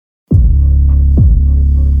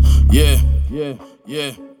Yeah, yeah,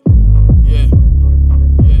 yeah, yeah,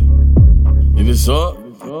 yeah. If it's up,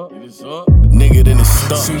 nigga, then it's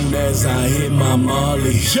stuck. Soon as I hit my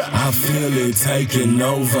Molly, I feel it taking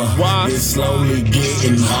over. Why? It's slowly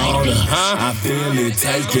getting harder. I feel it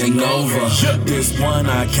taking over. This one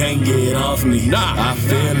I can't get off me. I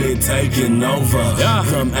feel it taking over.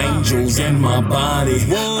 Them angels in my body,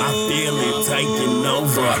 I feel it taking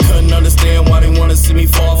over. I couldn't understand why they wanna see me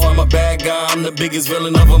fall. I'm a bad guy, I'm the biggest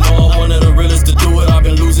villain of them all. One of the realest to do it, I've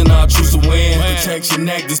been losing, I choose to win. Protect your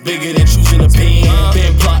neck, this bigger than choosing a pen.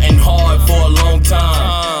 Been plotting hard for a long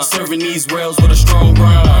time, serving these rails with a strong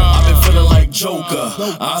grind. I've been feeling like Joker,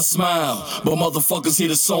 I smile, but motherfuckers hear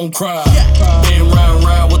the song cry. Been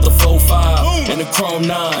round with the 4-5 and the Chrome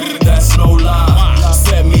 9, that's no lie.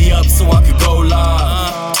 Set me up so I could go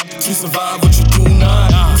live. To survive what you do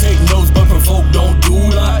not take notes, but provoke, don't do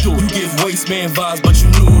that. You give wasteman vibes, but you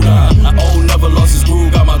knew that. Never lost his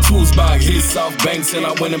groove, got my tools back. Hit South Banks and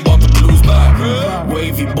I went and bought the blues back.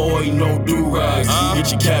 Wavy boy, no do-rags.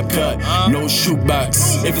 Get your cap cut, no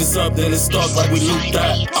shootbacks. If it's up, then it's stuck like we loot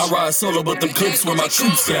that. I ride solo, but them clips where my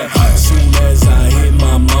troops at. Soon as I hit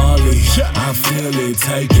my Molly, I feel it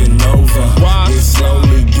taking over. It's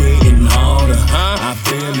slowly getting harder. I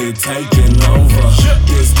feel it taking over.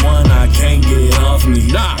 This one I can't get off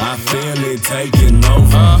me. I feel it taking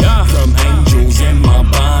over. Them angels in my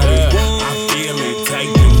body, I feel it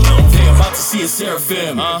taking over. They about to see a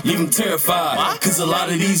seraphim, leave them terrified. Cause a lot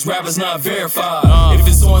of these rappers not verified. If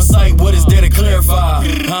it's on site, what is there to clarify?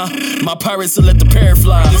 My pirates will let the parrot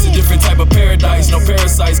fly. It's a different type of paradise, no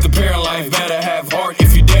parasites comparing life. Better have heart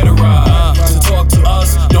if you dare to ride. To talk to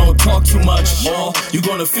us, don't talk too much, or you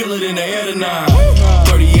gonna feel it in the air tonight.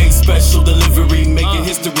 38 special delivery, making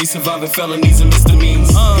history, surviving felonies and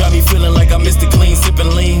misdemeanors. Got me feeling like I missed it clean,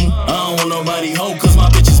 sipping lean. I don't want nobody hoe, cause my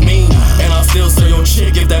bitch is mean. And I'll still serve your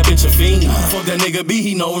chick if that bitch a fiend. Fuck that nigga B,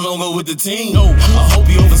 he no longer with the team. No, I hope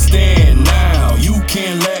you understand now. You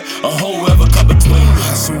can't let a hoe ever come between.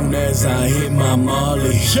 Soon as I hit my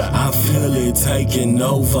Molly, I feel it taking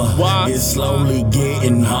over. It's slowly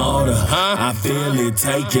getting harder. I feel it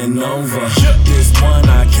taking over. This one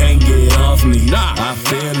I can't get off me. I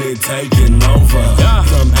feel it taking over.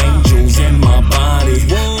 Them angels in my body,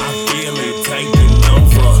 I feel it taking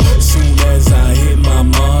over. Soon as I hit my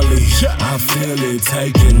Molly, I feel it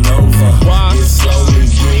taking over. It's slowly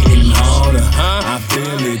getting harder. I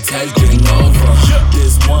feel it taking over.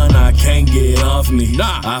 This one I can't get off me.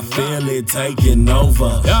 I feel it taking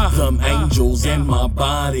over. Them angels in my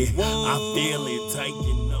body, I feel it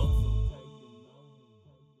taking over.